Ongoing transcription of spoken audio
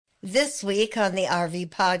This week on the RV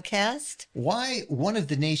podcast, Why one of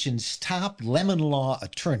the nation's top lemon law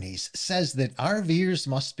attorneys says that RVers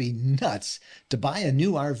must be nuts to buy a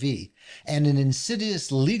new RV, and an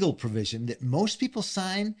insidious legal provision that most people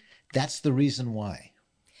sign, that's the reason why.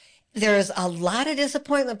 there's a lot of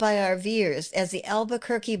disappointment by RVers as the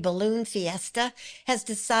Albuquerque Balloon Fiesta has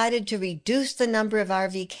decided to reduce the number of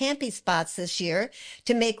RV camping spots this year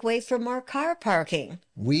to make way for more car parking.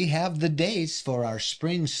 We have the dates for our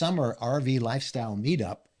spring-summer RV lifestyle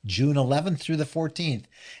meetup, June 11th through the 14th,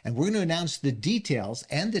 and we're going to announce the details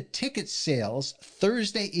and the ticket sales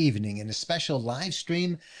Thursday evening in a special live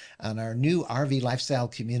stream on our new RV lifestyle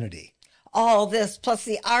community. All this plus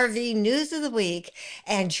the RV news of the week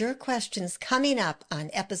and your questions coming up on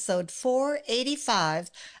episode 485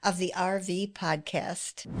 of the RV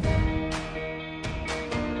podcast.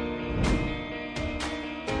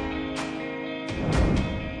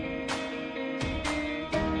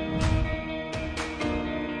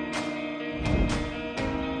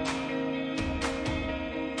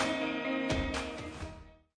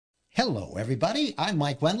 Hello, everybody. I'm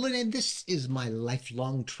Mike Wendland, and this is my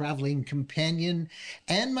lifelong traveling companion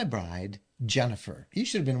and my bride, Jennifer. You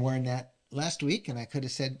should have been wearing that last week, and I could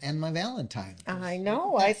have said, and my Valentine. I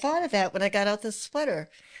know. I thought of that when I got out the sweater.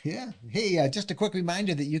 Yeah. Hey, just a quick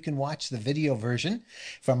reminder that you can watch the video version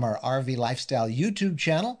from our RV Lifestyle YouTube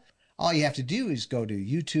channel. All you have to do is go to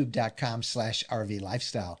youtube.com/RV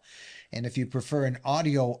Lifestyle. And if you prefer an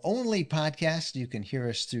audio-only podcast, you can hear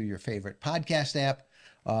us through your favorite podcast app,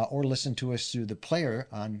 or listen to us through the player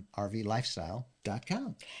on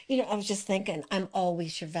rvlifestyle.com. You know, I was just thinking, I'm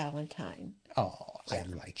always your Valentine. Oh, I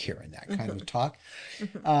like hearing that kind of talk.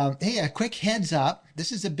 Hey, a quick heads up.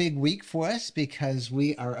 This is a big week for us because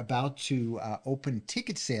we are about to open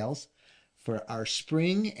ticket sales for our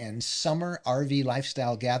spring and summer RV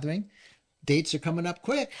lifestyle gathering. Dates are coming up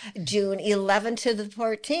quick. June 11th to the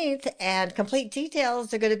 14th, and complete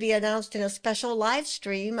details are going to be announced in a special live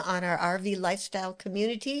stream on our RV Lifestyle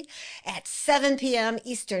community at 7 p.m.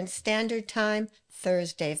 Eastern Standard Time,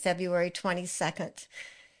 Thursday, February 22nd.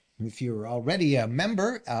 If you're already a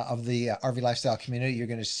member of the RV Lifestyle community, you're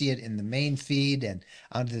going to see it in the main feed and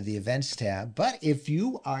under the events tab. But if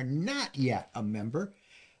you are not yet a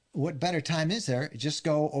what better time is there? Just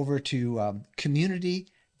go over to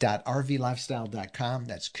community.rvlifestyle.com.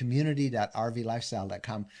 That's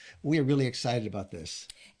community.rvlifestyle.com. We are really excited about this.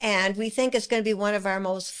 And we think it's going to be one of our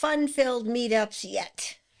most fun-filled meetups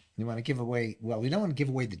yet. You want to give away, well, we don't want to give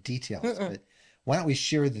away the details, but why don't we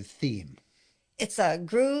share the theme? It's a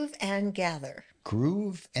groove and gather.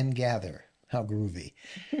 Groove and gather. How groovy.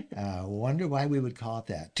 Wonder why we would call it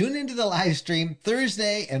that. Tune into the live stream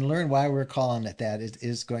Thursday and learn why we're calling it that. It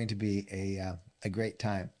is going to be a great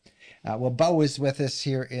time. Well, Bo is with us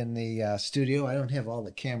here in the studio. I don't have all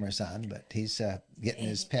the cameras on, but he's getting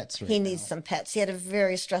his pets right now. He needs some pets. He had a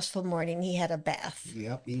very stressful morning. He had a bath.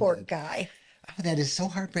 Yep, Poor did. guy. Oh, that is so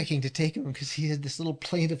heartbreaking to take him because he had this little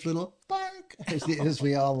plaintive little bark as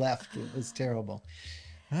we all left. It was terrible.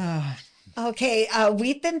 Okay,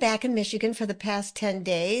 we've been back in Michigan for the past 10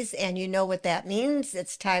 days, and you know what that means.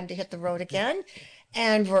 It's time to hit the road again.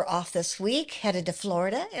 And we're off this week, headed to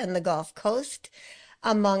Florida and the Gulf Coast,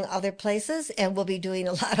 among other places, and we'll be doing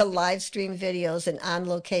a lot of live stream videos and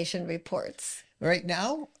on-location reports. Right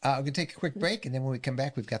now, we're going to take a quick break, and then when we come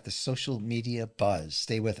back, we've got the social media buzz.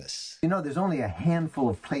 Stay with us. You know, there's only a handful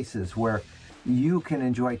of places where you can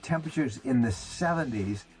enjoy temperatures in the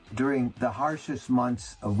 70s during the harshest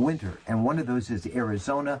months of winter, and one of those is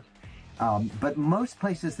Arizona. But most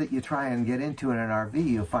places that you try and get into in an RV,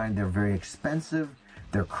 you'll find they're very expensive,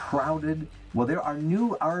 they're crowded. Well, there are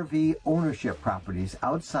new RV ownership properties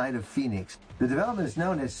outside of Phoenix. The development is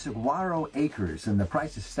known as Saguaro Acres, and the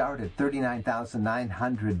prices start at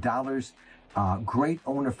 $39,900. Great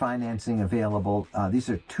owner financing available. These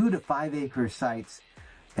are 2 to 5 acre sites,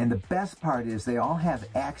 and the best part is they all have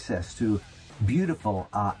access to beautiful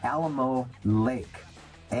Alamo Lake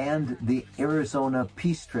and the Arizona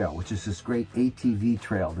Peace Trail, which is this great ATV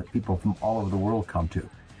trail that people from all over the world come to.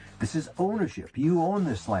 This is ownership. You own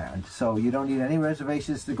this land, so you don't need any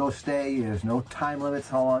reservations to go stay. There's no time limits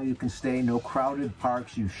how long you can stay, no crowded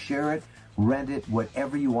parks. You share it, rent it,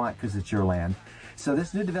 whatever you want because it's your land. So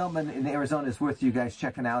this new development in Arizona is worth you guys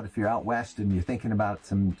checking out if you're out west and you're thinking about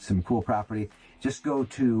some cool property. Just go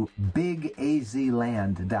to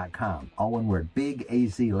bigazland.com. All one word,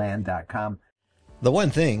 bigazland.com. The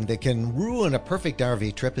one thing that can ruin a perfect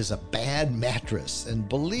RV trip is a bad mattress. And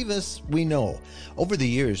believe us, we know. Over the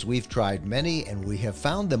years, we've tried many and we have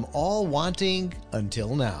found them all wanting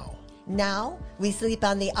until now. Now, we sleep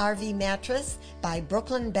on the RV mattress by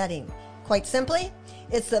Brooklyn Bedding. Quite simply,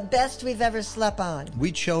 it's the best we've ever slept on.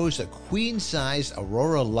 We chose a queen-size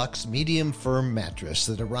Aurora Lux medium firm mattress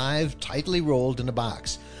that arrived tightly rolled in a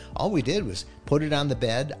box. All we did was put it on the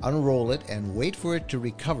bed, unroll it, and wait for it to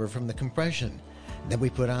recover from the compression. Then we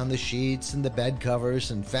put on the sheets and the bed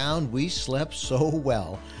covers and found we slept so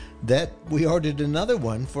well that we ordered another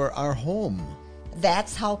one for our home.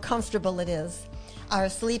 That's how comfortable it is. Our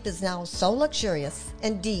sleep is now so luxurious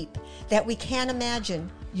and deep that we can't imagine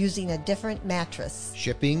using a different mattress.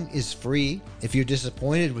 Shipping is free. If you're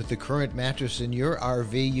disappointed with the current mattress in your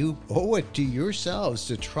RV, you owe it to yourselves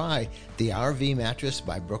to try the RV mattress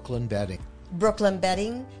by Brooklyn Bedding. Brooklyn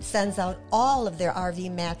Bedding sends out all of their RV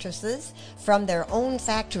mattresses from their own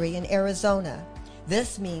factory in Arizona.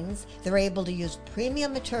 This means they're able to use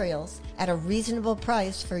premium materials at a reasonable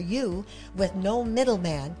price for you with no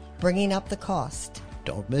middleman bringing up the cost.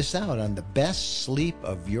 Don't miss out on the best sleep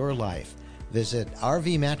of your life. Visit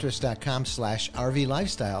rvmattress.com/RV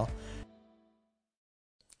Lifestyle.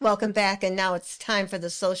 Welcome back, and now it's time for the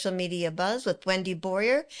Social Media Buzz with Wendy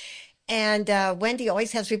Boyer. And Wendy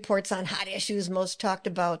always has reports on hot issues most talked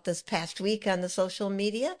about this past week on the social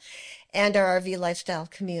media and our RV lifestyle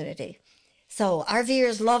community. So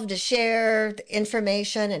RVers love to share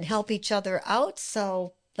information and help each other out,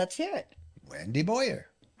 so let's hear it. Wendy Boyer.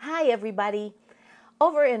 Hi, everybody.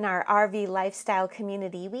 Over in our RV lifestyle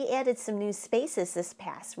community, we added some new spaces this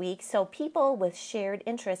past week so people with shared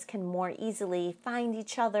interests can more easily find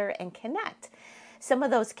each other and connect. Some of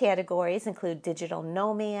those categories include digital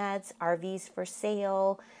nomads, RVs for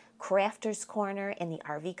sale, Crafters Corner, and the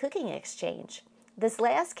RV Cooking Exchange. This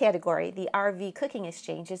last category, the RV Cooking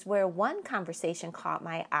Exchange, is where one conversation caught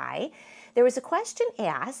my eye. There was a question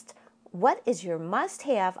asked, what is your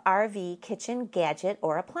must-have RV kitchen gadget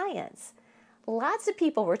or appliance? Lots of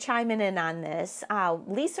people were chiming in on this.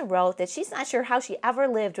 Lisa wrote that she's not sure how she ever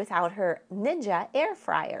lived without her Ninja air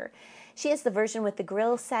fryer. She has the version with the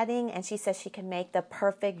grill setting, and she says she can make the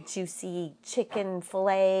perfect juicy chicken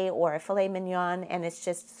fillet or a filet mignon, and it's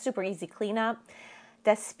just super easy cleanup.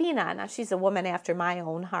 Despina, now she's a woman after my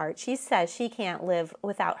own heart, she says she can't live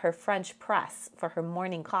without her French press for her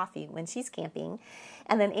morning coffee when she's camping.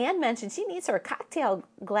 And then Ann mentioned she needs her cocktail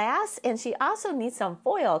glass, and she also needs some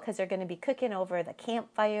foil because they're going to be cooking over the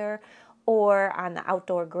campfire or on the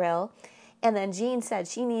outdoor grill. And then Jean said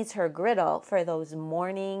she needs her griddle for those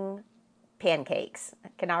morning pancakes. I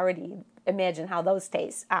can already imagine how those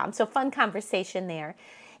taste. So fun conversation there.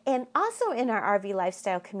 And also in our RV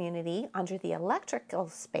lifestyle community, under the electrical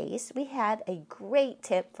space, we had a great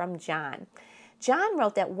tip from John. John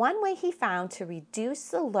wrote that one way he found to reduce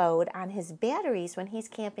the load on his batteries when he's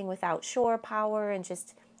camping without shore power and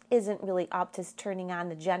just isn't really up to turning on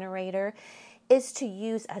the generator is to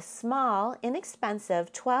use a small,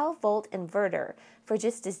 inexpensive 12-volt inverter for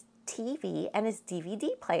just his TV and his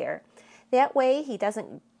DVD player. That way he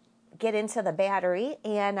doesn't get into the battery,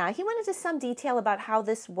 and he went into some detail about how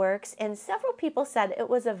this works, and several people said it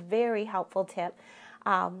was a very helpful tip.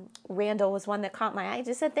 Randall was one that caught my eye. He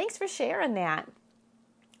just said, thanks for sharing that.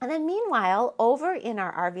 And then meanwhile, over in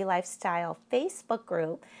our RV Lifestyle Facebook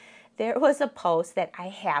group, there was a post that I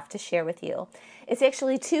have to share with you. It's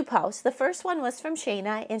actually two posts. The first one was from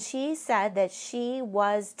Shayna, and she said that she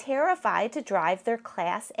was terrified to drive their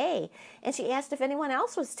Class A, and she asked if anyone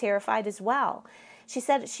else was terrified as well. She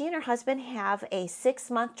said she and her husband have a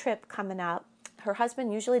 6-month trip coming up. Her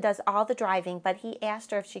husband usually does all the driving, but he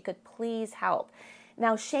asked her if she could please help.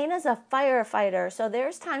 Now, Shayna's a firefighter, so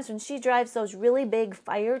there's times when she drives those really big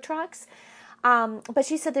fire trucks. But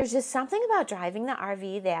she said there's just something about driving the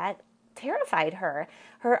RV that terrified her.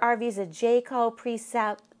 Her RV is a Jayco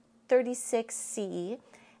Precept 36C,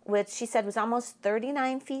 which she said was almost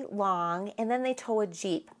 39 feet long, and then they tow a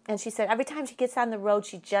Jeep. And she said every time she gets on the road,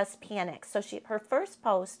 she just panics. So her first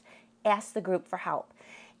post asked the group for help.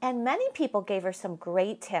 And many people gave her some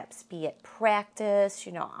great tips, be it practice,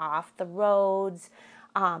 off the roads,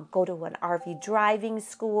 go to an RV driving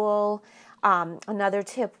school. Another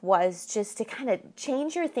tip was just to kind of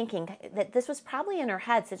change your thinking, that this was probably in her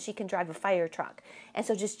head since she can drive a fire truck. And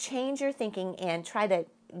so just change your thinking and try to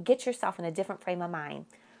get yourself in a different frame of mind.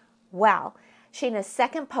 Well, Shayna's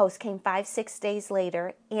second post came 5-6 days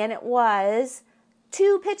later, and it was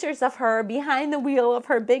 2 pictures of her behind the wheel of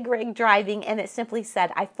her big rig driving, and it simply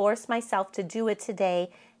said, I forced myself to do it today.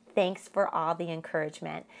 Thanks for all the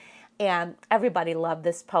encouragement. And everybody loved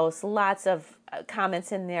this post. Lots of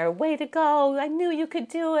comments in there. Way to go. I knew you could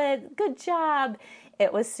do it. Good job.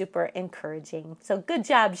 It was super encouraging. So good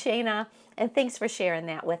job, Shayna, and thanks for sharing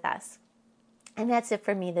that with us. And that's it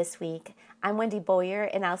for me this week. I'm Wendy Boyer,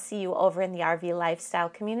 and I'll see you over in the RV Lifestyle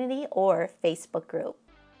community or Facebook group.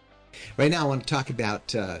 Right now, I want to talk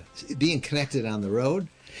about being connected on the road,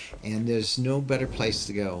 and there's no better place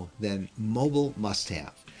to go than Mobile Must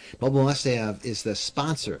Have. Mobile Must Have is the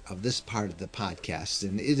sponsor of this part of the podcast,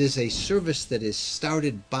 and it is a service that is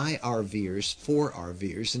started by RVers for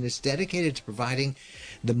RVers, and it's dedicated to providing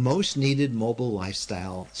the most needed mobile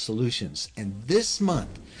lifestyle solutions. And this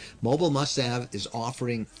month, Mobile Must Have is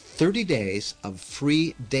offering 30 days of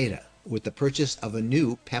free data with the purchase of a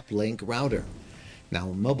new PepLink router.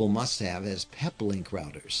 Now, Mobile Must Have has PepLink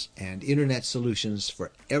routers and internet solutions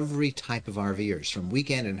for every type of RVers, from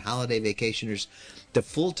weekend and holiday vacationers to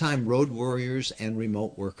full-time road warriors and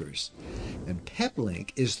remote workers. And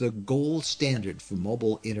PepLink is the gold standard for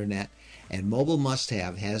mobile internet, and Mobile Must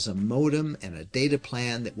Have has a modem and a data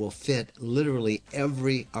plan that will fit literally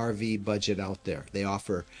every RV budget out there. They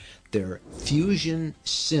offer their Fusion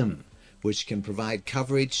SIM, which can provide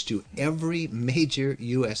coverage to every major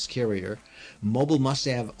U.S. carrier. Mobile Must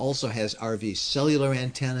Have also has RV cellular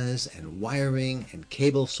antennas and wiring and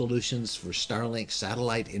cable solutions for Starlink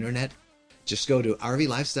satellite internet. Just go to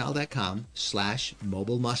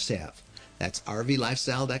rvlifestyle.com/mobile must have. That's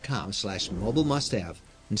rvlifestyle.com/mobile must have,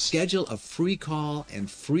 and schedule a free call and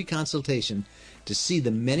free consultation to see the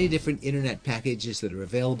many different internet packages that are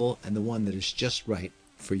available and the one that is just right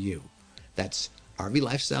for you. That's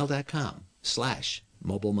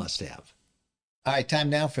rvlifestyle.com/mobile must have. All right, time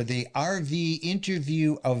now for the RV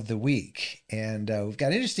interview of the week. And we've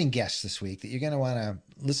got interesting guests this week that you're going to want to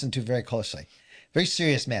listen to very closely. Very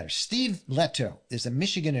serious matter. Steve Leto is a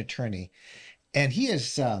Michigan attorney, and he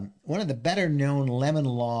is one of the better known lemon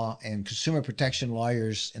law and consumer protection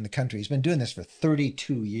lawyers in the country. He's been doing this for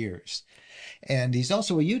 32 years. And he's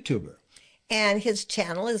also a YouTuber. And his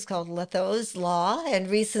channel is called Leto's Law, and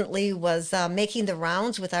recently was making the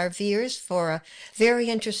rounds with RVers for a very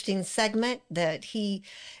interesting segment that he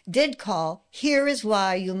did call, "Here is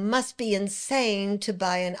Why You Must Be Insane to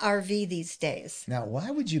Buy an RV These Days." Now,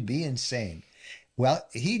 why would you be insane? Well,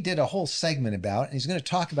 he did a whole segment about it, and he's going to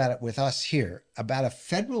talk about it with us here, about a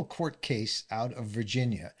federal court case out of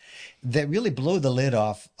Virginia that really blew the lid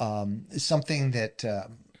off something that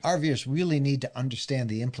RVers really need to understand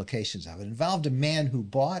the implications of. It involved a man who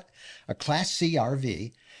bought a Class C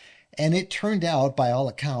RV, and it turned out, by all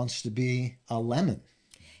accounts, to be a lemon.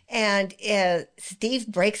 And Steve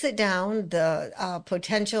breaks it down, the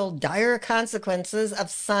potential dire consequences of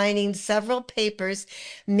signing several papers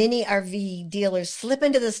many RV dealers slip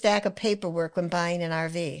into the stack of paperwork when buying an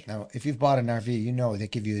RV. Now, if you've bought an RV, you know they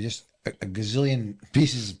give you just a gazillion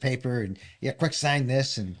pieces of paper, and yeah, quick sign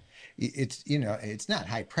this, and it's, you know, it's not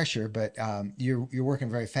high pressure, but you're working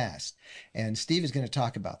very fast. And Steve is going to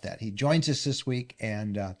talk about that. He joins us this week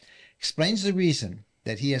and explains the reason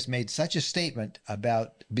that he has made such a statement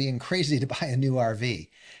about being crazy to buy a new RV.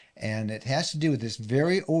 And it has to do with this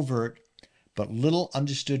very overt but little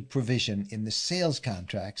understood provision in the sales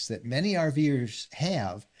contracts that many RVers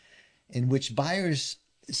have, in which buyers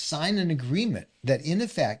sign an agreement that in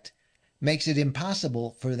effect makes it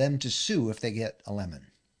impossible for them to sue if they get a lemon.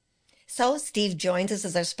 So Steve joins us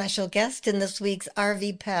as our special guest in this week's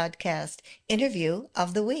RV Podcast Interview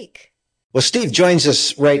of the Week. Well, Steve joins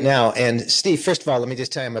us right now. And Steve, first of all, let me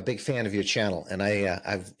just tell you, I'm a big fan of your channel, and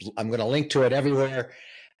I'm going to link to it everywhere.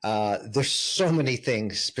 There's so many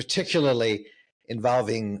things, particularly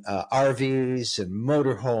involving RVs and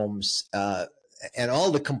motorhomes, and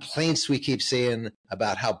all the complaints we keep seeing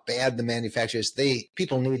about how bad the manufacturers.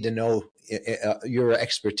 People need to know your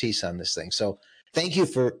expertise on this thing. So thank you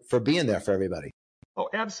for being there for everybody. Oh,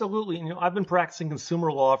 absolutely. You know, I've been practicing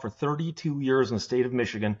consumer law for 32 years in the state of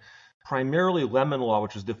Michigan, primarily lemon law,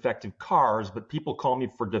 which is defective cars, but people call me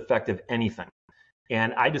for defective anything.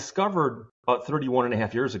 And I discovered about 31 and a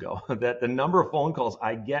half years ago that the number of phone calls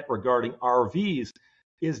I get regarding RVs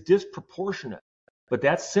is disproportionate. But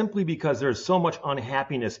that's simply because there's so much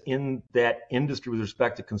unhappiness in that industry with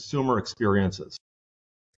respect to consumer experiences.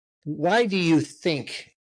 Why do you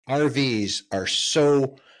think RVs are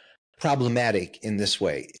so problematic in this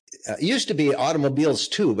way? It used to be automobiles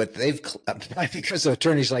too, but because of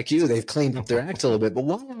attorneys like you, they've cleaned up their act a little bit. But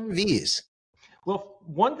why RVs? Well,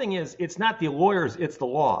 one thing is, it's not the lawyers, it's the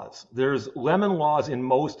laws. There's lemon laws in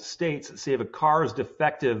most states that say if a car is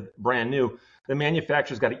defective, brand new, the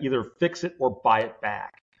manufacturer's got to either fix it or buy it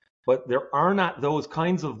back. But there are not those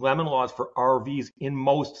kinds of lemon laws for RVs in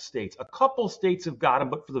most states. A couple states have got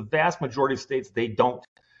them, but for the vast majority of states, they don't.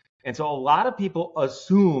 And so a lot of people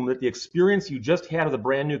assume that the experience you just had with a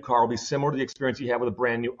brand new car will be similar to the experience you have with a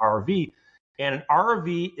brand new RV. And an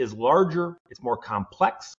RV is larger, it's more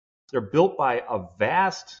complex. They're built by a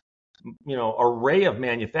vast, array of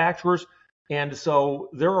manufacturers. And so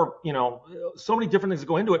there are, so many different things that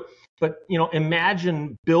go into it. But,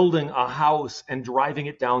 imagine building a house and driving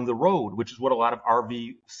it down the road, which is what a lot of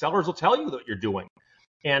RV sellers will tell you that you're doing.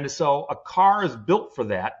 And so a car is built for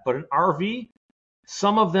that, but an RV,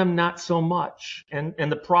 some of them not so much. And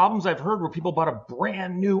the problems I've heard where people bought a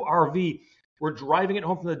brand new RV, were driving it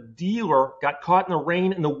home from the dealer, got caught in the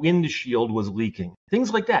rain and the windshield was leaking.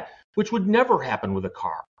 Things like that, which would never happen with a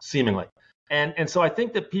car, seemingly. And so I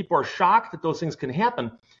think that people are shocked that those things can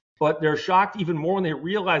happen, but they're shocked even more when they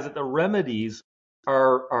realize that the remedies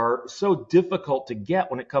are so difficult to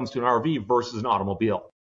get when it comes to an RV versus an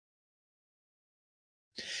automobile.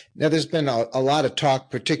 Now, there's been a lot of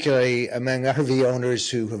talk, particularly among RV owners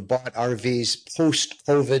who have bought RVs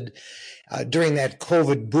post-COVID. During that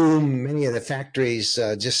COVID boom, many of the factories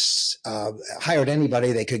just hired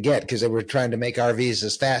anybody they could get because they were trying to make RVs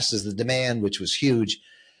as fast as the demand, which was huge.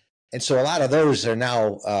 And so a lot of those are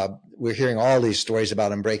now, we're hearing all these stories about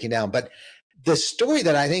them breaking down. But the story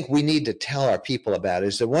that I think we need to tell our people about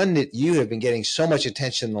is the one that you have been getting so much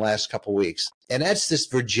attention in the last couple of weeks, and that's this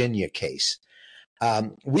Virginia case.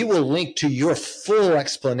 We will link to your full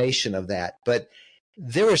explanation of that, but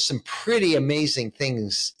there are some pretty amazing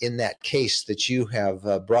things in that case that you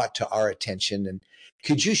have brought to our attention. And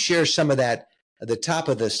could you share some of that, the top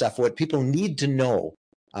of the stuff, what people need to know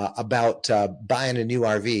about buying a new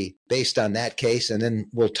RV based on that case? And then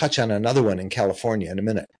we'll touch on another one in California in a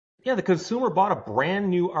minute. Yeah, the consumer bought a brand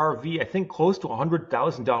new RV, I think close to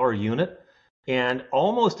 $100,000 unit. And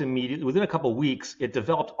almost immediately, within a couple of weeks, it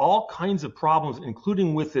developed all kinds of problems,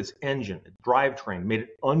 including with its engine, its drivetrain, made it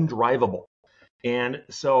undrivable. And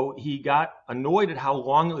so he got annoyed at how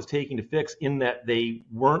long it was taking to fix, in that they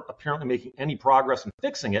weren't apparently making any progress in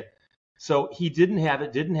fixing it. So he didn't have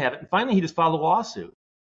it. And finally, he just filed a lawsuit.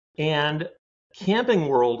 And Camping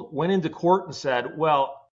World went into court and said,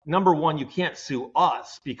 well, number one, you can't sue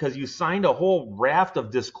us because you signed a whole raft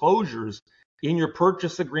of disclosures in your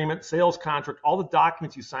purchase agreement, sales contract, all the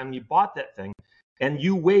documents you signed when you bought that thing, and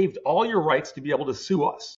you waived all your rights to be able to sue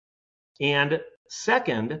us. And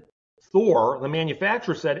second, Thor, the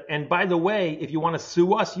manufacturer, said, and by the way, if you want to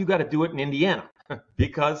sue us, you got to do it in Indiana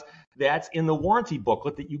because that's in the warranty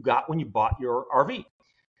booklet that you got when you bought your RV.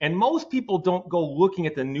 And most people don't go looking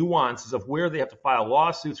at the nuances of where they have to file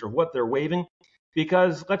lawsuits or what they're waiving,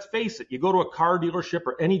 because let's face it, you go to a car dealership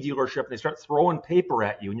or any dealership and they start throwing paper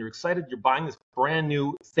at you and you're excited, you're buying this brand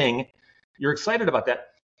new thing, you're excited about that,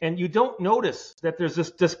 and you don't notice that there's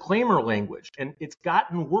this disclaimer language, and it's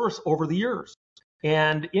gotten worse over the years.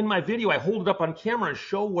 And in my video, I hold it up on camera and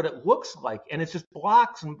show what it looks like. And it's just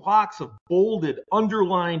blocks and blocks of bolded,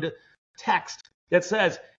 underlined text that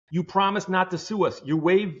says, you promise not to sue us. You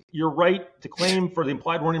waive your right to claim for the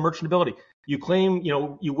implied warranty of merchantability. You claim,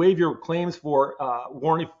 you waive your claims for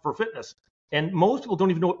warranty for fitness. And most people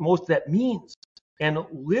don't even know what most of that means. And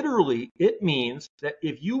literally, it means that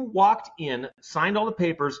if you walked in, signed all the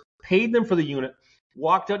papers, paid them for the unit,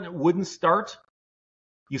 walked out and it wouldn't start,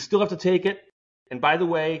 you still have to take it. And by the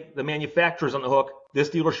way, the manufacturer's on the hook. This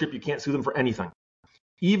dealership, you can't sue them for anything,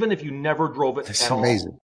 even if you never drove it That's at all.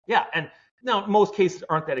 amazing. Yeah, and now most cases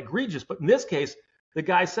aren't that egregious, but in this case, the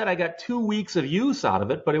guy said I got 2 weeks of use out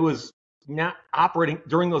of it, but it was not operating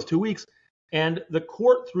during those 2 weeks. And the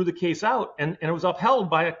court threw the case out, and it was upheld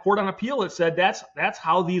by a court on appeal that said that's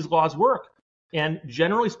how these laws work. And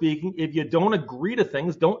generally speaking, if you don't agree to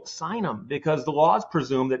things, don't sign them, because the laws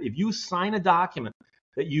presume that if you sign a document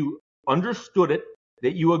that you understood it,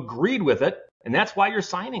 that you agreed with it, and that's why you're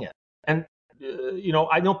signing it. And,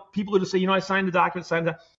 I know people who just say, I signed the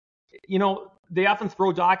document, they often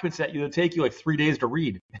throw documents at you that take you like 3 days to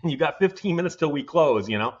read, and you got 15 minutes till we close,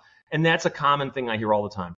 and that's a common thing I hear all the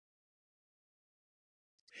time.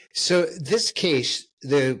 So this case,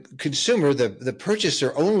 the consumer, the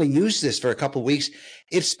purchaser only used this for a couple of weeks.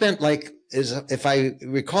 It spent if I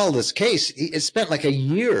recall this case, it spent like a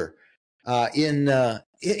year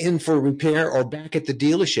in for repair or back at the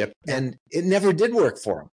dealership, and it never did work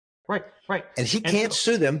for him. Right. And he can't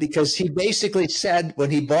sue them because he basically said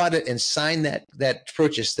when he bought it and signed that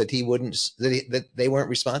purchase that that they weren't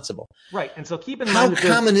responsible. Right. And so keep in mind,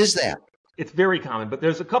 how common is that? It's very common, but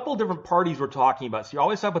there's a couple of different parties we're talking about. So you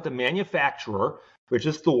always talk about the manufacturer, which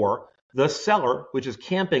is Thor, the seller, which is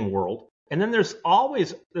Camping World, and then there can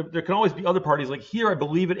always be other parties. Like here, I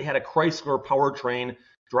believe it had a Chrysler powertrain,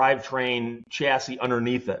 drivetrain, chassis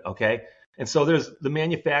underneath it, okay? And so there's the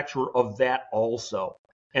manufacturer of that also.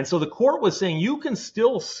 And so the court was saying you can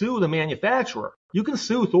still sue the manufacturer. You can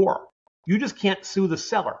sue Thor. You just can't sue the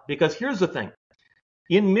seller, because here's the thing.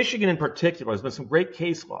 In Michigan in particular, there's been some great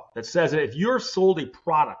case law that says that if you're sold a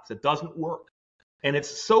product that doesn't work, And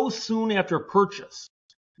it's so soon after purchase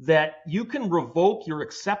that you can revoke your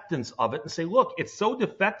acceptance of it and say, look, it's so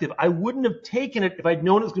defective, I wouldn't have taken it if I'd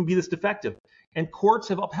known it was going to be this defective. And courts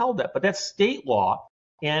have upheld that. But that's state law,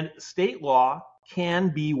 and state law can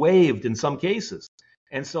be waived in some cases.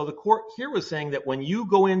 And so the court here was saying that when you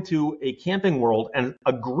go into a Camping World and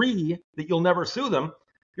agree that you'll never sue them,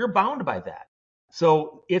 you're bound by that.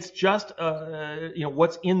 So it's just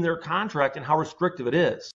what's in their contract and how restrictive it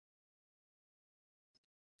is.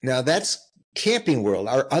 Now that's Camping World.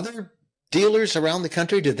 Are other dealers around the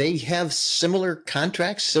country, do they have similar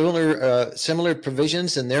contracts, similar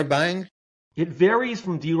provisions in their buying? It varies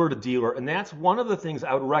from dealer to dealer, and that's one of the things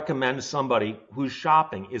I would recommend to somebody who's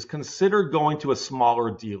shopping is consider going to a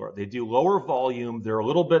smaller dealer. They do lower volume. They're a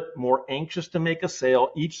little bit more anxious to make a sale.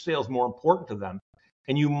 Each sale is more important to them,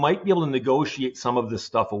 and you might be able to negotiate some of this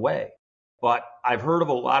stuff away. But I've heard of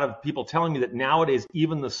a lot of people telling me that nowadays,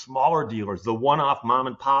 even the smaller dealers, the one-off mom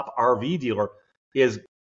and pop RV dealer is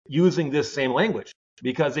using this same language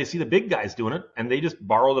because they see the big guys doing it and they just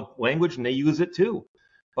borrow the language and they use it too.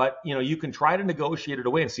 But, you can try to negotiate it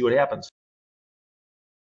away and see what happens.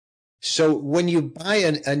 So when you buy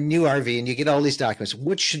a new RV and you get all these documents,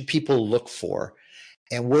 what should people look for?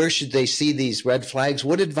 And where should they see these red flags?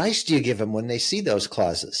 What advice do you give them when they see those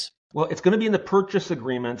clauses? Well, it's going to be in the purchase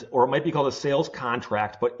agreement, or it might be called a sales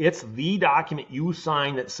contract, but it's the document you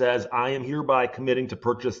sign that says, I am hereby committing to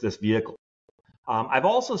purchase this vehicle. I've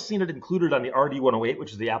also seen it included on the RD 108,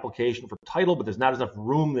 which is the application for title, but there's not enough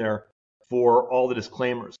room there for all the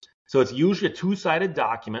disclaimers. So it's usually a two-sided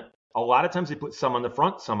document. A lot of times they put some on the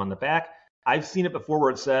front, some on the back. I've seen it before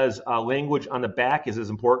where it says language on the back is as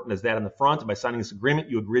important as that on the front. And by signing this agreement,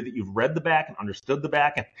 you agree that you've read the back and understood the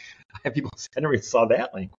back. And I have people say, I never even saw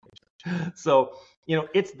that language. So,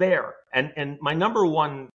 it's there. And my number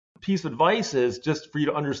one piece of advice is just for you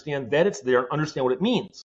to understand that it's there and understand what it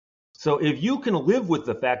means. So if you can live with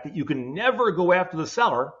the fact that you can never go after the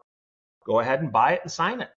seller, go ahead and buy it and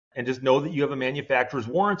sign it. And just know that you have a manufacturer's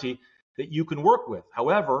warranty that you can work with.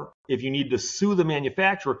 However, if you need to sue the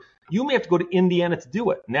manufacturer, you may have to go to Indiana to do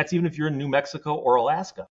it. And that's even if you're in New Mexico or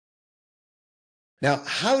Alaska. Now,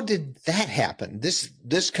 how did that happen? This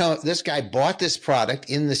guy bought this product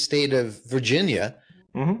in the state of Virginia.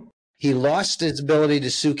 Mm-hmm. He lost his ability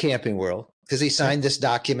to sue Camping World because he signed this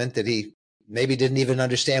document that he maybe didn't even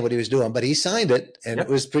understand what he was doing, but he signed it, and it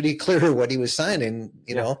was pretty clear what he was signing,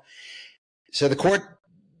 know. So the court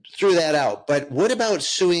threw that out. But what about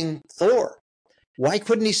suing Thor? Why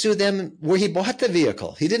couldn't he sue them where he bought the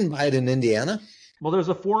vehicle? He didn't buy it in Indiana. Well, there's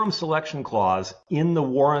a forum selection clause in the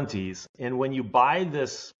warranties. And when you buy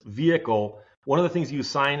this vehicle, one of the things you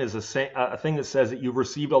sign is a thing that says that you've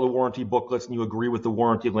received all the warranty booklets and you agree with the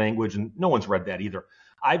warranty language. And no one's read that either.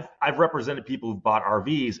 I've represented people who've bought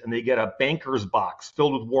RVs and they get a banker's box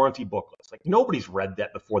filled with warranty booklets. Like nobody's read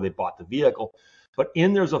that before they bought the vehicle. But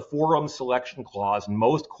there's a forum selection clause, and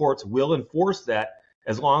most courts will enforce that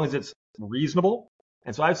as long as it's reasonable.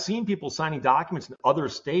 And so I've seen people signing documents in other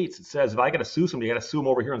states that says, if I got to sue somebody, I got to sue them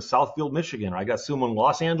over here in Southfield, Michigan, or I got to sue them in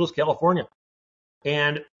Los Angeles, California.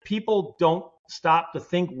 And people don't stop to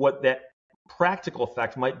think what that practical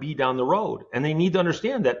effect might be down the road. And they need to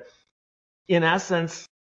understand that, in essence,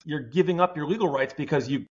 you're giving up your legal rights because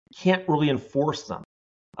you can't really enforce them.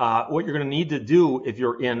 What you're going to need to do if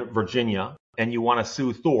you're in Virginia and you want to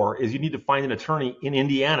sue Thor is you need to find an attorney in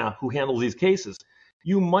Indiana who handles these cases.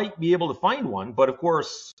 You might be able to find one, but of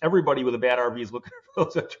course, everybody with a bad RV is looking for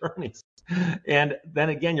those attorneys. And then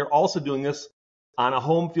again, you're also doing this on a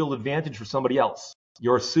home field advantage for somebody else.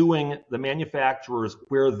 You're suing the manufacturers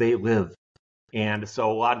where they live. And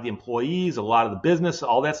so a lot of the employees, a lot of the business,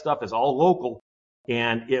 all that stuff is all local,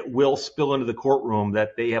 and it will spill into the courtroom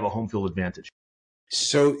that they have a home field advantage.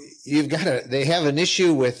 So they have an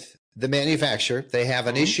issue with the manufacturer. They have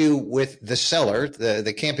an issue with the seller,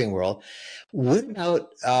 the Camping World. What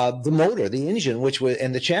about the motor, the engine,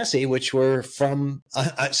 and the chassis, which were from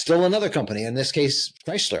still another company, in this case,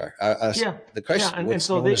 Chrysler. The Chrysler, and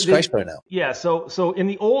so Chrysler now. Yeah, so in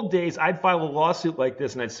the old days, I'd file a lawsuit like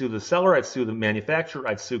this, and I'd sue the seller, I'd sue the manufacturer,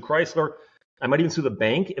 I'd sue Chrysler. I might even sue the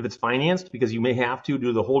bank if it's financed, because you may have to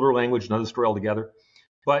do the holder language, another story altogether.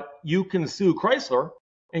 But you can sue Chrysler,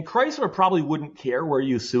 and Chrysler probably wouldn't care where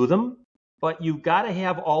you sue them. But you've got to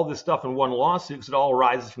have all this stuff in one lawsuit because it all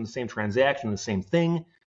arises from the same transaction, the same thing.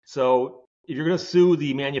 So if you're going to sue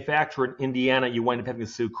the manufacturer in Indiana, you wind up having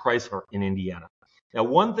to sue Chrysler in Indiana. Now,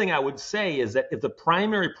 one thing I would say is that if the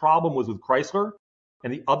primary problem was with Chrysler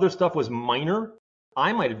and the other stuff was minor,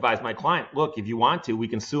 I might advise my client, look, if you want to, we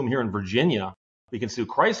can sue them here in Virginia. We can sue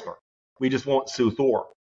Chrysler. We just won't sue Thor.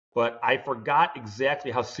 but I forgot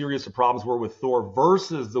exactly how serious the problems were with Thor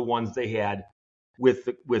versus the ones they had with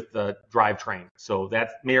the drivetrain. So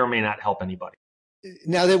that may or may not help anybody.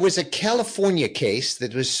 Now, there was a California case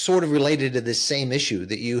that was sort of related to this same issue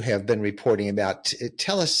that you have been reporting about.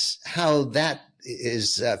 Tell us how that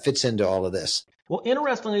fits into all of this. Well,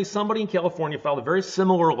 interestingly, somebody in California filed a very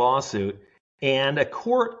similar lawsuit, and a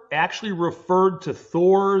court actually referred to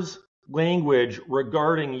Thor's language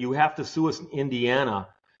regarding you have to sue us in Indiana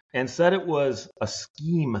and said it was a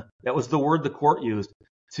scheme. That was the word the court used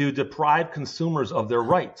to deprive consumers of their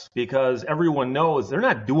rights, because everyone knows they're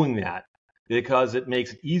not doing that because it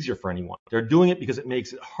makes it easier for anyone. They're doing it because it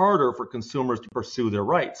makes it harder for consumers to pursue their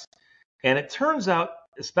rights. And it turns out,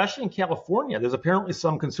 especially in California, there's apparently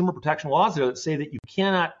some consumer protection laws there that say that you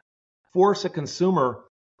cannot force a consumer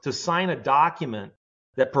to sign a document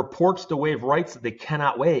that purports to waive rights that they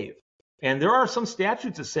cannot waive. And there are some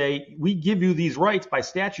statutes that say we give you these rights by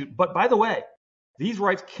statute, but by the way, these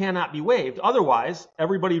rights cannot be waived. Otherwise,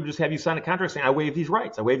 everybody would just have you sign a contract saying, I waive these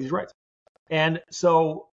rights, I waive these rights. And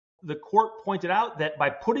so the court pointed out that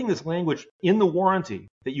by putting this language in the warranty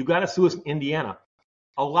that you got to sue us in Indiana,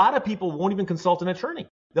 a lot of people won't even consult an attorney.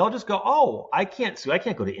 They'll just go, oh, I can't sue, I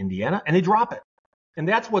can't go to Indiana, and they drop it. And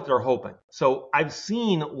that's what they're hoping. So I've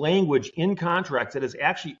seen language in contracts that is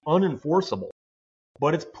actually unenforceable,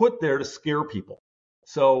 but it's put there to scare people.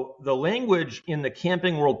 So the language in the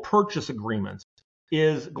Camping World purchase agreement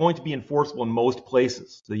is going to be enforceable in most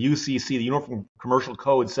places. The UCC, the Uniform Commercial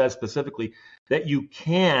Code, says specifically that you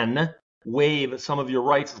can waive some of your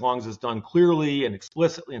rights as long as it's done clearly and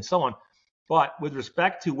explicitly and so on. But with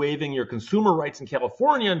respect to waiving your consumer rights in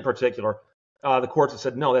California in particular, the courts have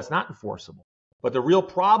said, no, that's not enforceable. But the real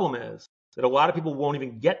problem is that a lot of people won't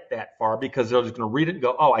even get that far because they're just going to read it and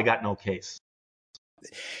go, oh, I got no case.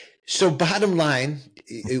 So bottom line,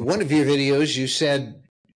 in one of your videos, you said,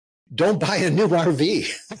 don't buy a new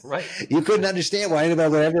RV. Right. You couldn't understand why anybody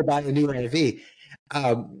would ever buy a new RV.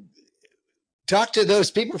 Talk to those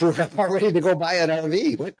people who are ready to go buy an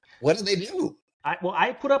RV. What do they do?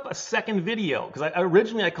 I put up a second video because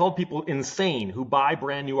originally I called people insane who buy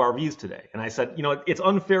brand new RVs today. And I said, it's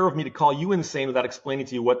unfair of me to call you insane without explaining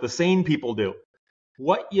to you what the sane people do.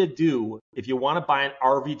 What you do if you want to buy an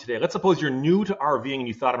RV today, let's suppose you're new to RVing and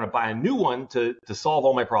you thought I'm going to buy a new one to solve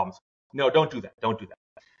all my problems. No, don't do that. Don't do that.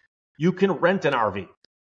 You can rent an RV.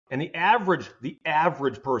 And the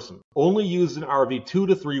average person only uses an RV 2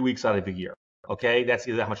 to 3 weeks out of the year. Okay, that's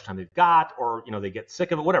either how much time they've got or they get sick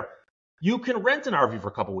of it, whatever. You can rent an RV for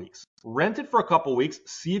a couple weeks. Rent it for a couple weeks,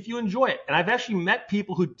 see if you enjoy it. And I've actually met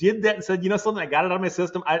people who did that and said, something, I got it out of my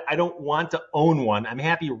system. I don't want to own one. I'm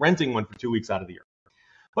happy renting one for 2 weeks out of the year.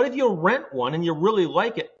 But if you rent one and you really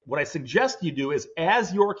like it, what I suggest you do is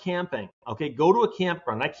as you're camping, okay, go to a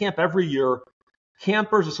campground. I camp every year.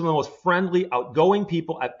 Campers are some of the most friendly, outgoing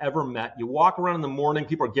people I've ever met. You walk around in the morning,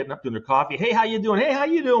 people are getting up doing their coffee. Hey, how you doing? Hey, how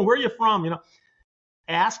you doing? Where are you from?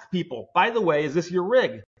 Ask people, by the way, is this your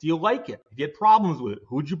rig? Do you like it? If you had problems with it,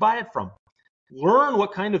 who'd you buy it from? Learn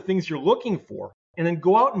what kind of things you're looking for, and then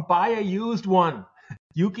go out and buy a used one.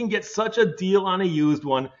 You can get such a deal on a used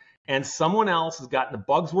one, and someone else has gotten the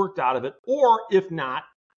bugs worked out of it. Or if not,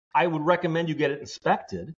 I would recommend you get it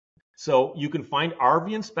inspected. So you can find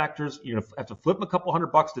RV inspectors. You have to flip them a couple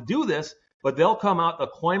 $100 to do this, but they'll come out, they'll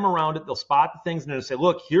climb around it, they'll spot the things, and they'll say,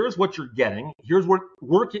 look, here's what you're getting. Here's what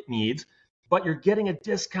work it needs, but you're getting a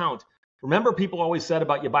discount. Remember, people always said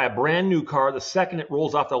about you buy a brand new car, the second it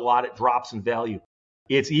rolls off the lot, it drops in value.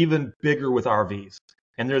 It's even bigger with RVs.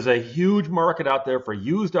 And there's a huge market out there for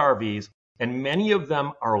used RVs, and many of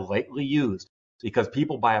them are lightly used because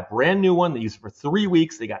people buy a brand new one, they use it for 3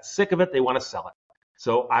 weeks, they got sick of it, they want to sell it.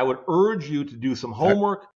 So I would urge you to do some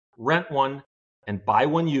homework, rent one, and buy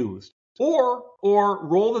one used. Or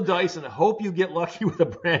roll the dice and hope you get lucky with a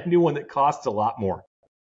brand new one that costs a lot more.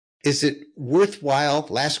 Is it worthwhile,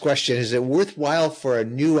 last question, is it worthwhile for a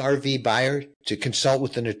new RV buyer to consult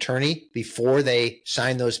with an attorney before they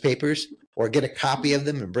sign those papers or get a copy of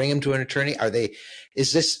them and bring them to an attorney? Are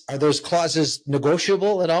those clauses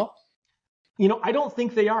negotiable at all? I don't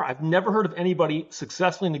think they are. I've never heard of anybody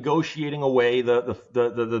successfully negotiating away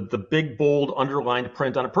the big, bold, underlined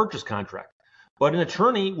print on a purchase contract. But an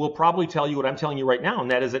attorney will probably tell you what I'm telling you right now,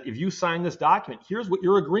 and that is that if you sign this document, here's what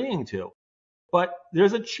you're agreeing to. But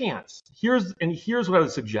there's a chance. Here's what I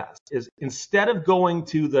would suggest is instead of going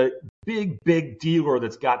to the big dealer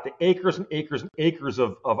that's got the acres and acres and acres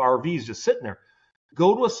of RVs just sitting there,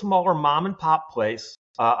 go to a smaller mom and pop place,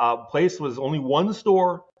 a place with only one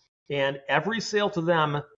store, and every sale to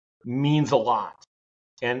them means a lot.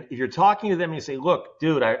 And if you're talking to them and you say, look,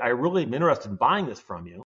 dude, I really am interested in buying this from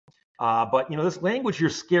you. But this language here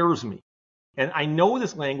scares me. And I know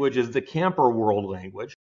this language is the camper world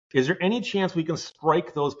language. Is there any chance we can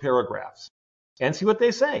strike those paragraphs and see what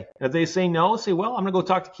they say? And if they say no, say, well, I'm going to go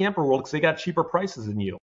talk to Camper World because they got cheaper prices than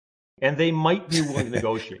you. And they might be willing to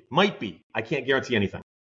negotiate. Might be. I can't guarantee anything.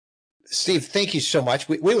 Steve, thank you so much.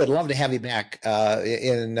 We would love to have you back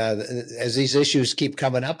as these issues keep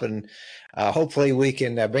coming up, and hopefully we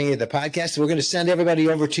can bring you the podcast. We're going to send everybody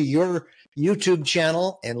over to your YouTube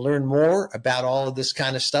channel and learn more about all of this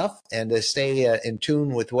kind of stuff, and to stay in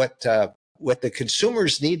tune with what the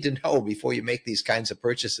consumers need to know before you make these kinds of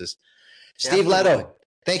purchases. Steve Leto,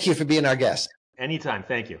 thank you for being our guest. Anytime.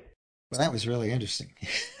 Thank you. Well, that was really interesting.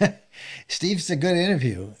 Steve's a good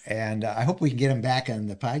interview, and I hope we can get him back on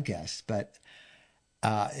the podcast. But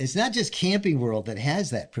it's not just Camping World that has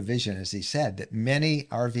that provision, as he said, that many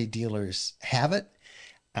RV dealers have it.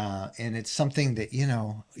 And it's something that, you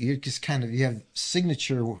just you have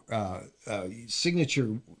signature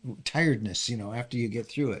tiredness, after you get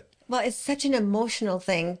through it. Well, it's such an emotional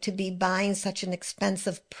thing to be buying such an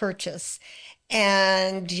expensive purchase.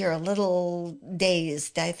 And you're a little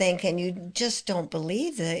dazed, I think, and you just don't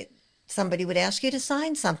believe that somebody would ask you to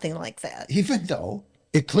sign something like that. Even though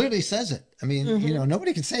it clearly says it. I mean,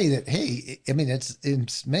 nobody can say that, hey, I mean,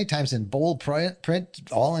 it's many times in bold print,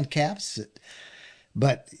 all in caps.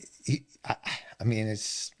 But I mean,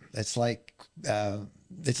 it's like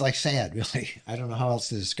sad, really. I don't know how else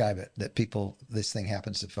to describe it, that this thing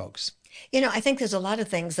happens to folks. I think there's a lot of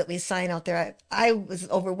things that we sign out there. I was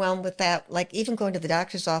overwhelmed with that. Like even going to the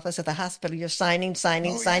doctor's office at the hospital, you're signing,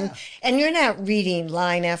 Yeah. and you're not reading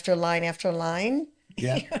line after line after line.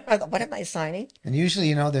 Yeah. What am I signing? And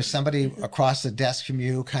usually, there's somebody across the desk from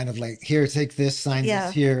you, kind of like, here, take this, sign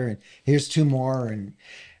this here, and here's 2 more. And,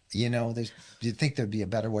 you'd think there'd be a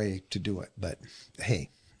better way to do it. But hey,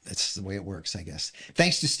 that's the way it works, I guess.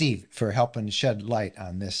 Thanks to Steve for helping shed light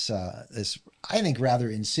on this, I think, rather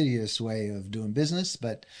insidious way of doing business,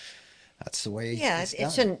 but that's the way it's done.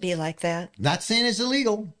 It shouldn't be like that. Not saying it's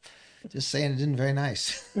illegal, just saying it isn't very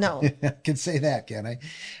nice. No. I can say that, can I?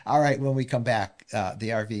 All right, when we come back, the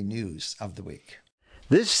RV news of the week.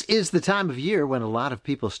 This is the time of year when a lot of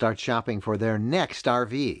people start shopping for their next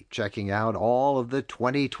RV, checking out all of the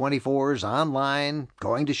 2024s online,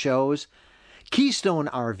 going to shows. Keystone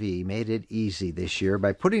RV made it easy this year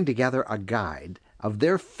by putting together a guide of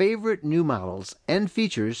their favorite new models and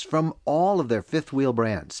features from all of their fifth wheel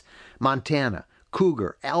brands: Montana,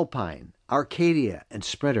 Cougar, Alpine, Arcadia, and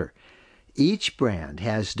Sprinter. Each brand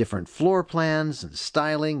has different floor plans and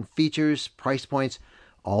styling, features, price points,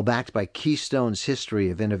 all backed by Keystone's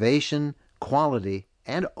history of innovation, quality,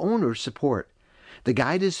 and owner support. The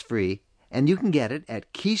guide is free, and you can get it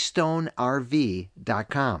at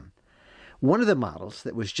KeystoneRV.com. One of the models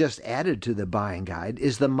that was just added to the buying guide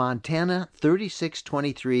is the Montana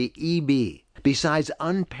 3623 EB. Besides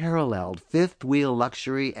unparalleled fifth-wheel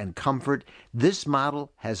luxury and comfort, this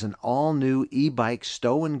model has an all-new e-bike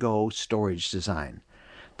stow-and-go storage design.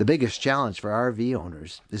 The biggest challenge for RV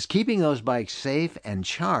owners is keeping those bikes safe and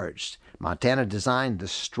charged. Montana designed the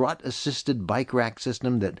strut-assisted bike rack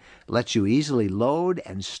system that lets you easily load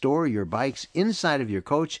and store your bikes inside of your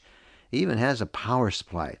coach. It even has a power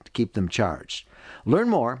supply to keep them charged. Learn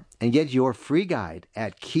more and get your free guide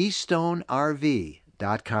at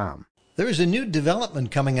KeystoneRV.com. There is a new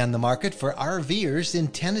development coming on the market for RVers in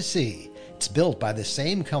Tennessee. It's built by the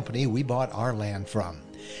same company we bought our land from.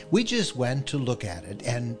 We just went to look at it,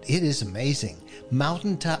 and it is amazing.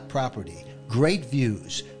 Mountaintop property, great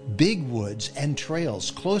views, big woods and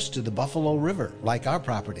trails close to the Buffalo River, like our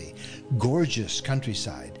property. Gorgeous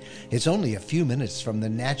countryside. It's only a few minutes from the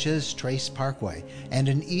Natchez Trace Parkway and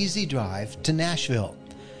an easy drive to Nashville.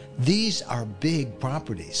 These are big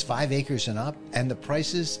properties, 5 acres and up, and the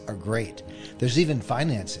prices are great. There's even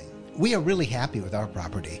financing. We are really happy with our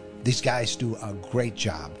property. These guys do a great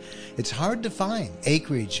job. It's hard to find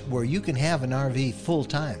acreage where you can have an RV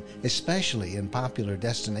full-time, especially in popular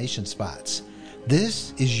destination spots.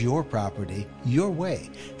 This is your property, your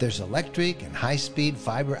way. There's electric and high-speed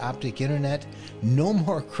fiber optic internet. No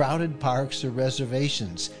more crowded parks or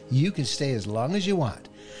reservations. You can stay as long as you want.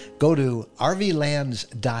 Go to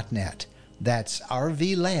rvlands.net. That's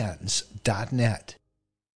rvlands.net.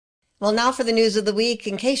 Well, now for the news of the week.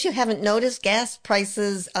 In case you haven't noticed, gas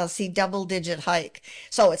prices see double-digit hike.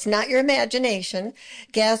 So it's not your imagination.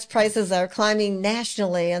 Gas prices are climbing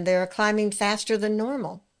nationally, and they're climbing faster than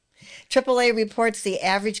normal. AAA reports the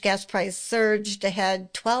average gas price surged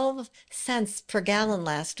ahead 12 cents per gallon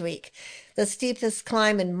last week, the steepest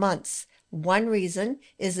climb in months. One reason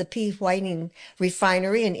is the P. Whiting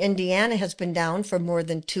refinery in Indiana has been down for more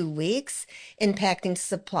than 2 weeks, impacting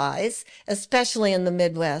supplies, especially in the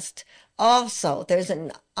Midwest. Also, there's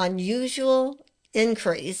an unusual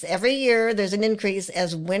increase. Every year, there's an increase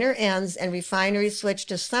as winter ends and refineries switch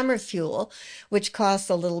to summer fuel, which costs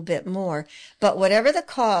a little bit more. But whatever the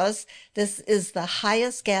cause, this is the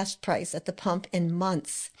highest gas price at the pump in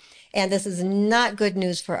months. And this is not good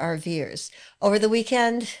news for RVers. Over the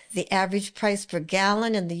weekend, the average price per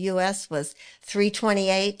gallon in the U.S. was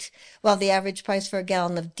 $3.28, while the average price for a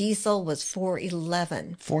gallon of diesel was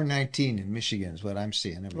 $4.11. $4.19 in Michigan is what I'm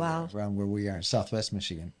seeing everywhere, Wow. around where we are in Southwest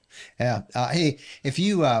Michigan. Yeah. Hey, if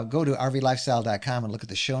you go to rvlifestyle.com and look at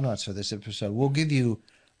the show notes for this episode, we'll give you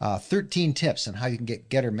 13 tips on how you can get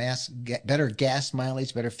better gas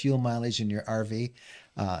mileage, better fuel mileage in your RV.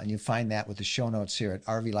 And you find that with the show notes here at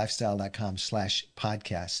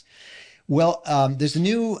rvlifestyle.com/podcast. Well, there's a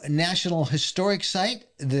new National Historic Site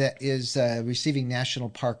that is receiving national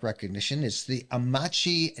park recognition. It's the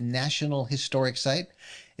Amache National Historic Site.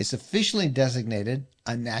 It's officially designated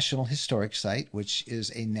a National Historic Site, which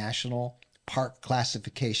is a national park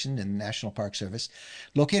classification in the National Park Service.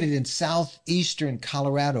 Located in southeastern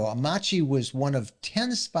Colorado, Amache was one of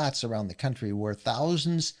 10 spots around the country where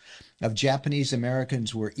thousands of Japanese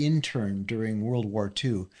Americans were interned during World War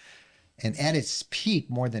II. And at its peak,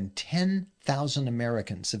 more than 10,000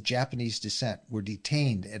 Americans of Japanese descent were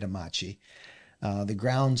detained at Amache. The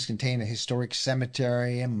grounds contain a historic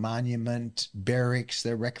cemetery, a monument, barracks,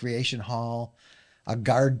 their recreation hall, a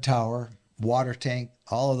guard tower, water tank.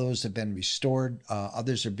 All of those have been restored.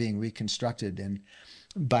 Others are being reconstructed. And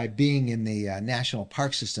by being in the national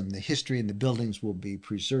park system, the history and the buildings will be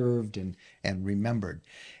preserved and remembered.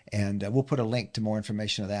 And we'll put a link to more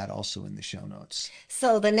information of that also in the show notes.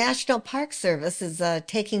 So the National Park Service is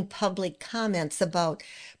taking public comments about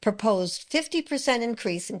proposed 50%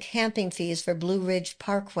 increase in camping fees for Blue Ridge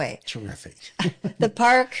Parkway. Terrific. The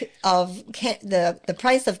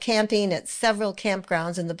price of camping at several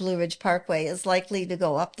campgrounds in the Blue Ridge Parkway is likely to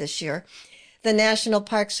go up this year. The National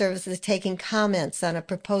Park Service is taking comments on a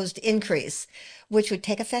proposed increase, which would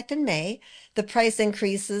take effect in May. The price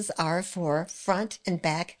increases are for front and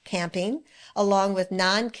back camping, along with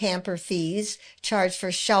non-camper fees charged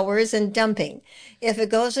for showers and dumping. If it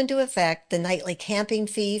goes into effect, the nightly camping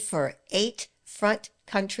fee for 8 front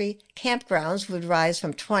country campgrounds would rise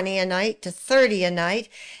from $20 a night to $30 a night,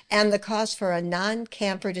 and the cost for a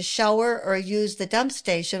non-camper to shower or use the dump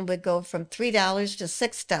station would go from $3 to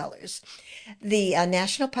 $6. The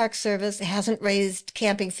National Park Service hasn't raised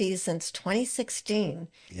camping fees since 2016.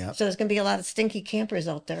 Yep. So there's going to be a lot of stinky campers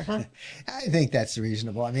out there, huh? I think that's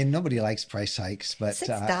reasonable. I mean, nobody likes price hikes, but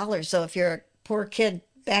 $6. So if you're a poor kid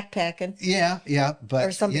backpacking, yeah, but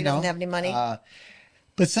or somebody doesn't have any money.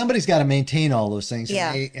 But somebody's got to maintain all those things.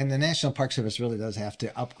 Yeah. And the National Park Service really does have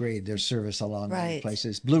to upgrade their service along many Right.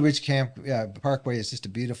 places. Blue Ridge Parkway is just a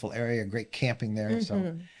beautiful area, great camping there.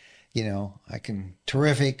 So,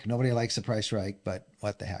 terrific. Nobody likes the price right, but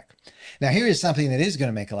what the heck. Now, here is something that is going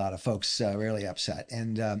to make a lot of folks really upset.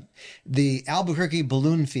 And the Albuquerque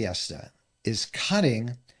Balloon Fiesta is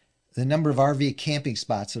cutting the number of RV camping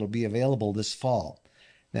spots that will be available this fall.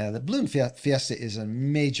 Now, the Balloon Fiesta is a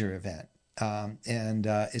major event. And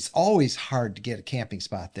it's always hard to get a camping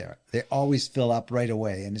spot there. They always fill up right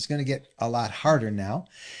away. And it's going to get a lot harder now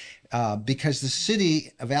because the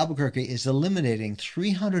city of Albuquerque is eliminating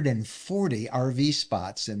 340 RV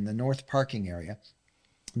spots in the north parking area.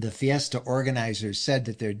 The Fiesta organizers said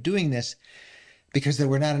that they're doing this because there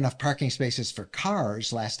were not enough parking spaces for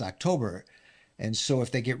cars last October. And so if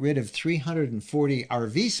they get rid of 340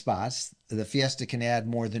 RV spots, the Fiesta can add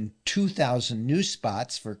more than 2,000 new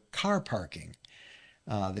spots for car parking.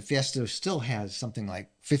 The Fiesta still has something like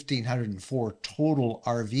 1,504 total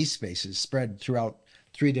RV spaces spread throughout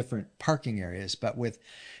 3 different parking areas. But with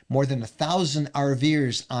more than 1,000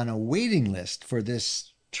 RVers on a waiting list for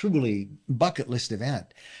this truly bucket list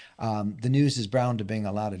event, the news is bound to bring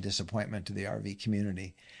a lot of disappointment to the RV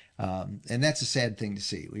community. And that's a sad thing to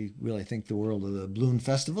see. We really think the world of the Balloon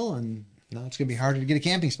Festival, and now it's going to be harder to get a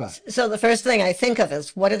camping spot. So the first thing I think of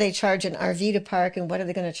is, what do they charge an RV to park and what are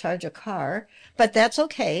they going to charge a car? But that's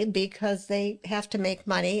okay because they have to make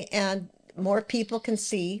money and more people can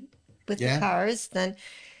see with the cars. Then,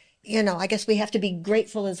 I guess we have to be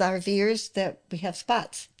grateful as RVers that we have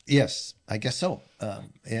spots. Yes, I guess so.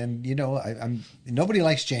 And, nobody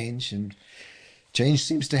likes change, and change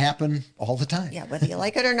seems to happen all the time. Yeah, whether you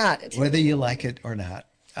like it or not. Whether you like it or not.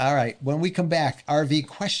 All right. When we come back, RV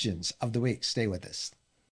questions of the week. Stay with us.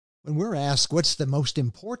 When we're asked what's the most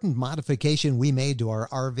important modification we made to our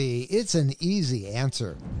RV, it's an easy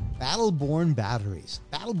answer. Battle-Born batteries.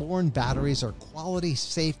 Battle-Born batteries are quality,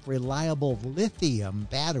 safe, reliable lithium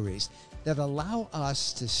batteries that allow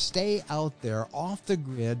us to stay out there off the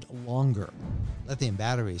grid longer. Lithium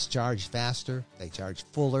batteries charge faster, they charge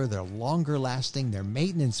fuller, they're longer lasting, they're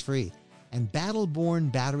maintenance free, and Battle-Born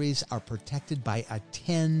batteries are protected by a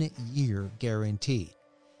 10-year guarantee.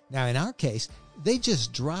 Now, in our case, they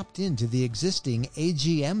just dropped into the existing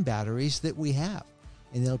AGM batteries that we have,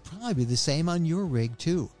 and they'll probably be the same on your rig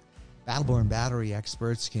too. Battle-Born battery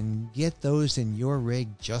experts can get those in your rig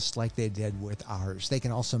just like they did with ours. They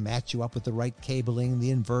can also match you up with the right cabling,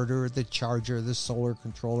 the inverter, the charger, the solar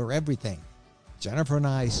controller, everything. Jennifer and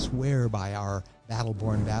I swear by our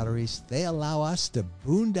Battle-Born batteries. They allow us to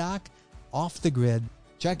boondock off the grid.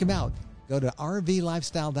 Check them out. Go to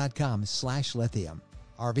rvlifestyle.com/lithium.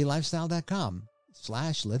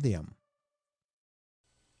 rvlifestyle.com/lithium.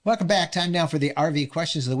 Welcome back. Time now for the RV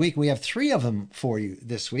questions of the week. We have 3 of them for you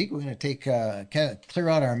this week. We're going to take kind of clear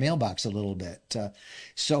out our mailbox a little bit.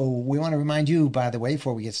 So we want to remind you, by the way,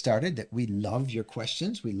 before we get started, that we love your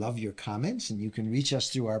questions. We love your comments, and you can reach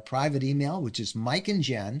us through our private email, which is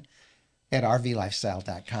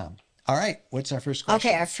mikeandjen@rvlifestyle.com. All right. What's our first question?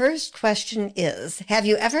 Okay. Our first question is, have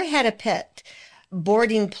you ever had a pet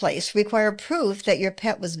boarding place require proof that your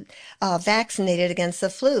pet was vaccinated against the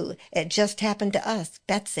flu? It just happened to us,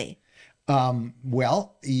 Betsy.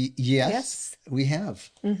 Well, yes, we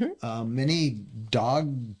have. Many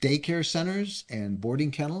dog daycare centers and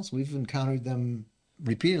boarding kennels, we've encountered them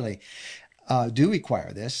repeatedly, do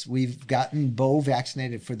require this. We've gotten Bo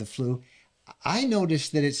vaccinated for the flu. I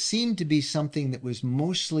noticed that it seemed to be something that was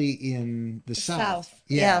mostly in the South.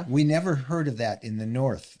 Yeah. We never heard of that in the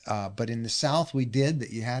North. But in the South, we did, that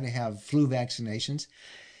you had to have flu vaccinations.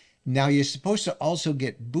 Now, you're supposed to also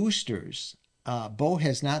get boosters. Bo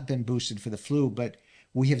has not been boosted for the flu, but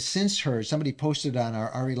we have since heard, somebody posted on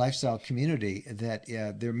our RE Lifestyle community that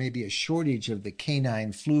there may be a shortage of the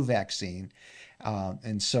canine flu vaccine.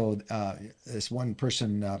 And so this one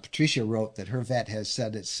person, Patricia, wrote that her vet has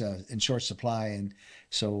said it's in short supply, and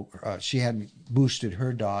so she hadn't boosted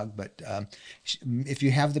her dog. But if you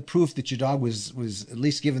have the proof that your dog was at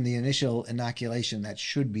least given the initial inoculation, that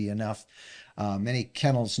should be enough. Many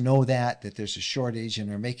kennels know that there's a shortage,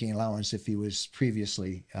 and are making allowance if he was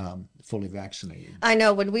previously fully vaccinated. I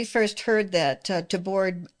know when we first heard that to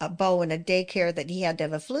board Bo in a daycare that he had to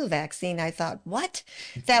have a flu vaccine, I thought, what?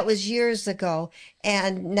 That was years ago.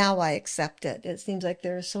 And now I accept it. It seems like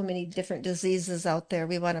there are so many different diseases out there.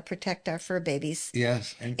 We want to protect our fur babies.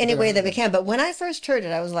 Yes. Any way that we can. But when I first heard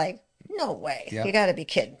it, I was like, no way. Yep. You got to be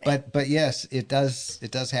kidding me. But yes, it does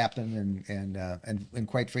happen, and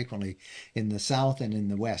quite frequently in the South and in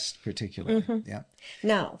the West particularly. Yeah.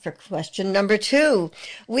 Now for question number 2,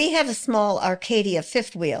 we have a small Arcadia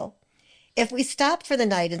fifth wheel. If we stop for the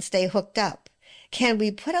night and stay hooked up, can we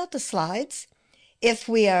put out the slides? If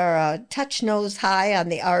we are touch nose high on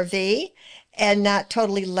the RV and not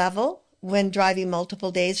totally level when driving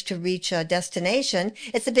multiple days to reach a destination,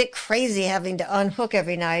 it's a bit crazy having to unhook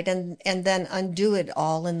every night and then undo it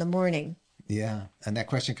all in the morning. Yeah. And that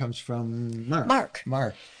question comes from Mark.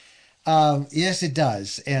 Yes, it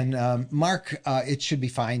does. And Mark, it should be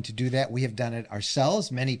fine to do that. We have done it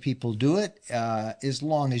ourselves. Many people do it as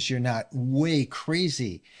long as you're not way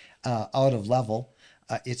crazy out of level.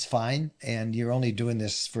 It's fine. And you're only doing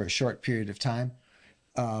this for a short period of time.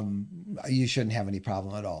 You shouldn't have any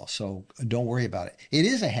problem at all. So don't worry about it. It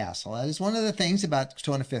is a hassle. That is one of the things about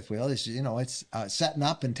towing a fifth wheel is, it's setting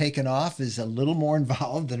up and taking off is a little more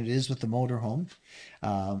involved than it is with the motorhome.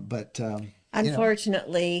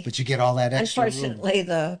 Unfortunately, but you get all that extra unfortunately, room.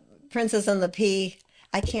 the Princess and the Pea,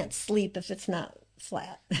 I can't sleep if it's not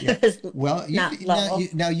flat. Yeah. Well, not level.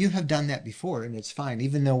 Now you have done that before, and it's fine.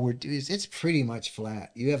 Even though it's pretty much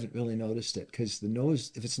flat. You haven't really noticed it because the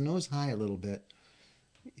nose, if it's nose high a little bit,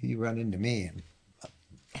 you run into me,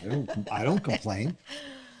 and I don't complain.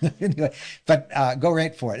 Anyway, but go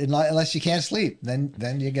right for it. Unless you can't sleep, then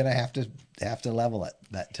you're gonna have to level it.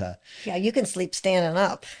 But yeah, you can sleep standing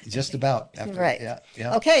up. Just about. Right.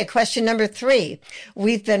 Yeah. Okay. Question number 3.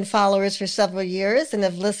 We've been followers for several years and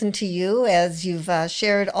have listened to you as you've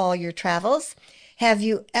shared all your travels. Have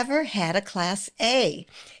you ever had a Class A?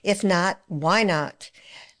 If not, why not?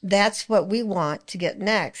 That's what we want to get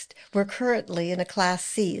next. We're currently in a Class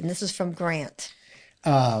C, and this is from Grant.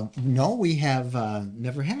 No, we have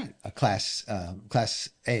never had a Class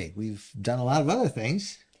A. We've done a lot of other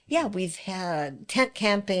things. Yeah, we've had tent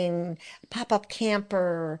camping, pop-up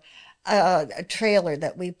camper, a trailer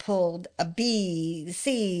that we pulled, a B,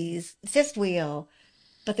 C's, fifth wheel.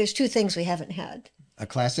 But there's two things we haven't had: A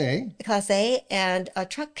Class A. a Class A and a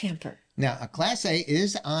truck camper. Now, a Class A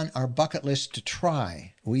is on our bucket list to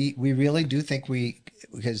try. We really do think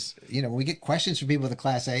because, we get questions from people with a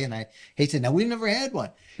Class A, and I hate to say, now we've never had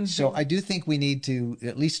one. So I do think we need to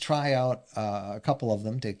at least try out a couple of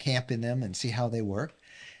them to camp in them and see how they work.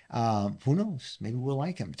 Who knows? Maybe we'll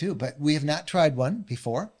like them too. But we have not tried one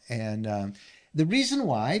before. And the reason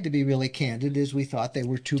why, to be really candid, is we thought they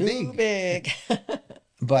were too big.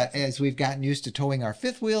 But as we've gotten used to towing our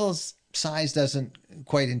fifth wheels, size doesn't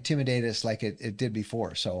quite intimidate us like it did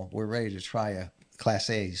before. So we're ready to try a Class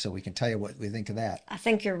A so we can tell you what we think of that. I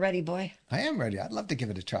think you're ready, boy. I am ready. I'd love to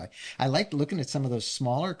give it a try. I like looking at some of those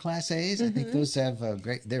smaller Class A's. I think those have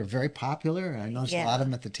they're very popular. I noticed a lot of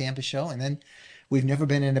them at the Tampa show. And then we've never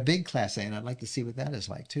been in a big Class A, and I'd like to see what that is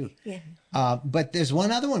like too. Yeah. But there's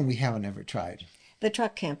one other one we haven't ever tried. The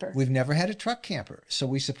truck camper. We've never had a truck camper. So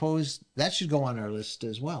we suppose that should go on our list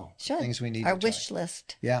as well. Sure. Things we need our to try. wish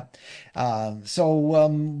list. Yeah. So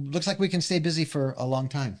looks like we can stay busy for a long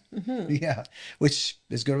time. Yeah. Which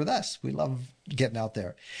is good with us. We love getting out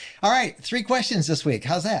there. All right. 3 questions this week.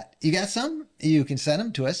 How's that? You got some? You can send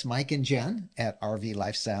them to us, Mike and Jen at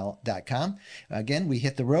rvlifestyle.com. Again, we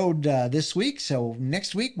hit the road this week. So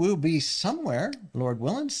next week we'll be somewhere, Lord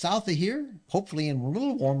willing, south of here, hopefully in a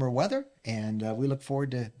little warmer weather. And we look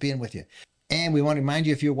forward to being with you. And we want to remind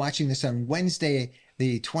you, if you're watching this on Wednesday,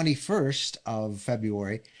 the 21st of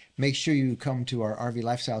February, make sure you come to our RV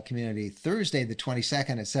Lifestyle community Thursday, the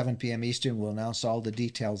 22nd at 7 p.m. Eastern. We'll announce all the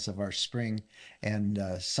details of our spring and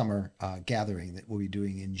summer gathering that we'll be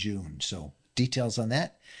doing in June. So details on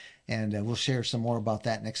that. And we'll share some more about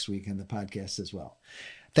that next week in the podcast as well.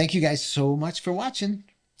 Thank you guys so much for watching.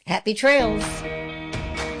 Happy trails.